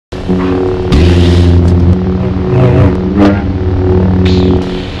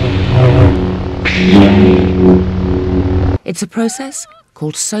It's a process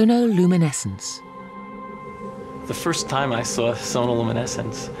called sonoluminescence. The first time I saw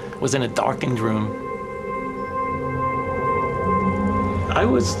sonarluminescence was in a darkened room. I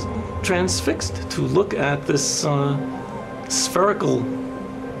was transfixed to look at this spherical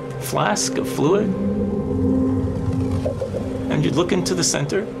flask of fluid. And you'd look into the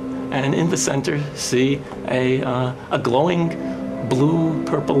center, and in the center see a glowing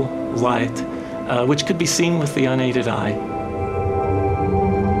blue-purple light, which could be seen with the unaided eye.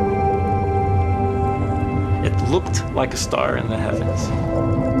 It looked like a star in the heavens.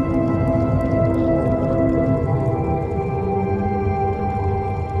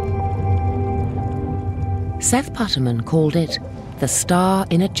 Seth Putterman called it the star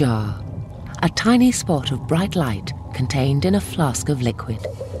in a jar, a tiny spot of bright light contained in a flask of liquid.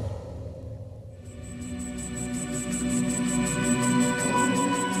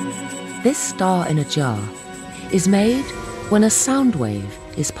 This star in a jar is made when a sound wave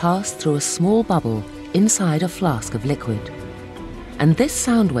is passed through a small bubble inside a flask of liquid. And this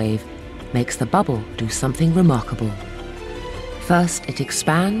sound wave makes the bubble do something remarkable. First it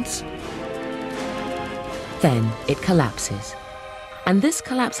expands, then it collapses. And this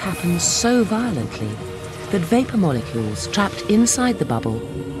collapse happens so violently that vapor molecules trapped inside the bubble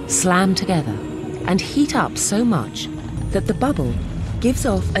slam together and heat up so much that the bubble gives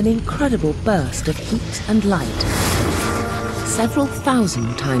off an incredible burst of heat and light, several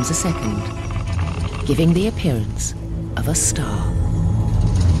thousand times a second, giving the appearance of a star.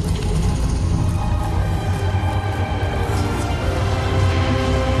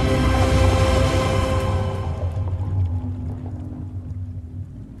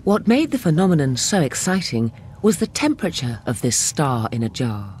 What made the phenomenon so exciting was the temperature of this star in a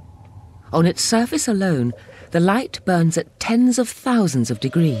jar. On its surface alone, the light burns at tens of thousands of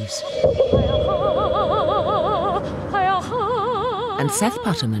degrees. And Seth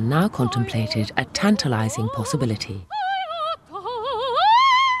Putterman now contemplated a tantalizing possibility.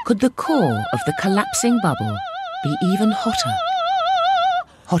 Could the core of the collapsing bubble be even hotter?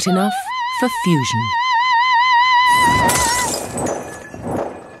 Hot enough for fusion.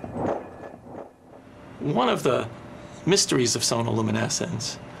 One of the mysteries of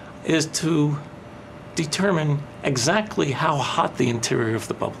sonarluminescence is to determine exactly how hot the interior of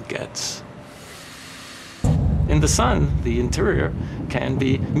the bubble gets. In the sun, the interior can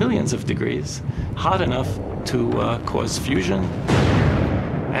be millions of degrees, hot enough to cause fusion.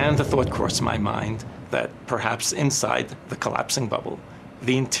 And the thought crossed my mind that perhaps inside the collapsing bubble,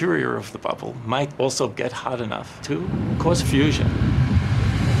 the interior of the bubble might also get hot enough to cause fusion.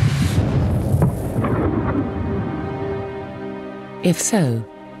 If so,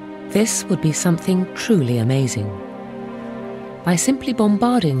 this would be something truly amazing. By simply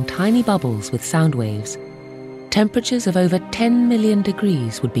bombarding tiny bubbles with sound waves, temperatures of over 10 million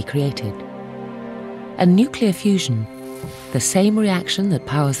degrees would be created. And nuclear fusion, the same reaction that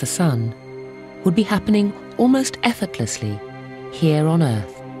powers the sun, would be happening almost effortlessly here on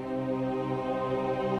Earth.